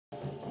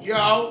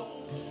Yo,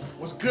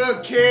 what's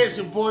good, kids?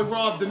 Your boy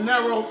Rob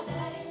DINERO,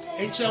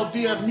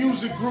 Hldf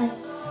Music Group.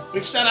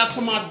 Big shout out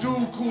to my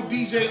dude,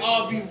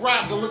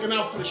 Cooldjrvrock. Go looking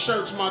out for the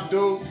shirts, my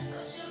dude.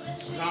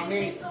 You know what I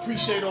mean?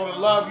 Appreciate all the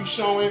love you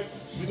showing.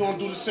 We're gonna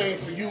do the same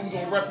for you. We're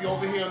gonna rep you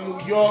over here in New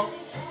York,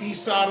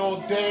 East Side all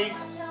day.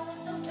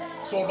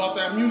 It's all about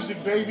that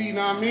music, baby, you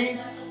know what I mean?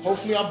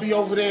 Hopefully I'll be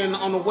over there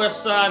on the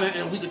west side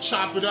and we can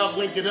chop it up,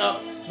 link it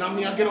up. You know what I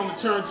mean? I get on the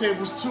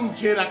turntables too,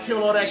 kid. I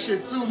kill all that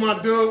shit too, my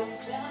dude.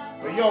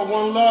 But yo,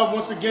 one love.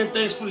 Once again,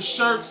 thanks for the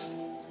shirts.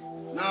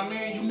 You know what I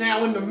mean? You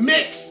now in the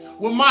mix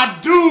with my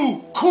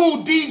dude,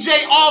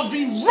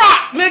 Cooldjrvrock,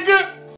 nigga.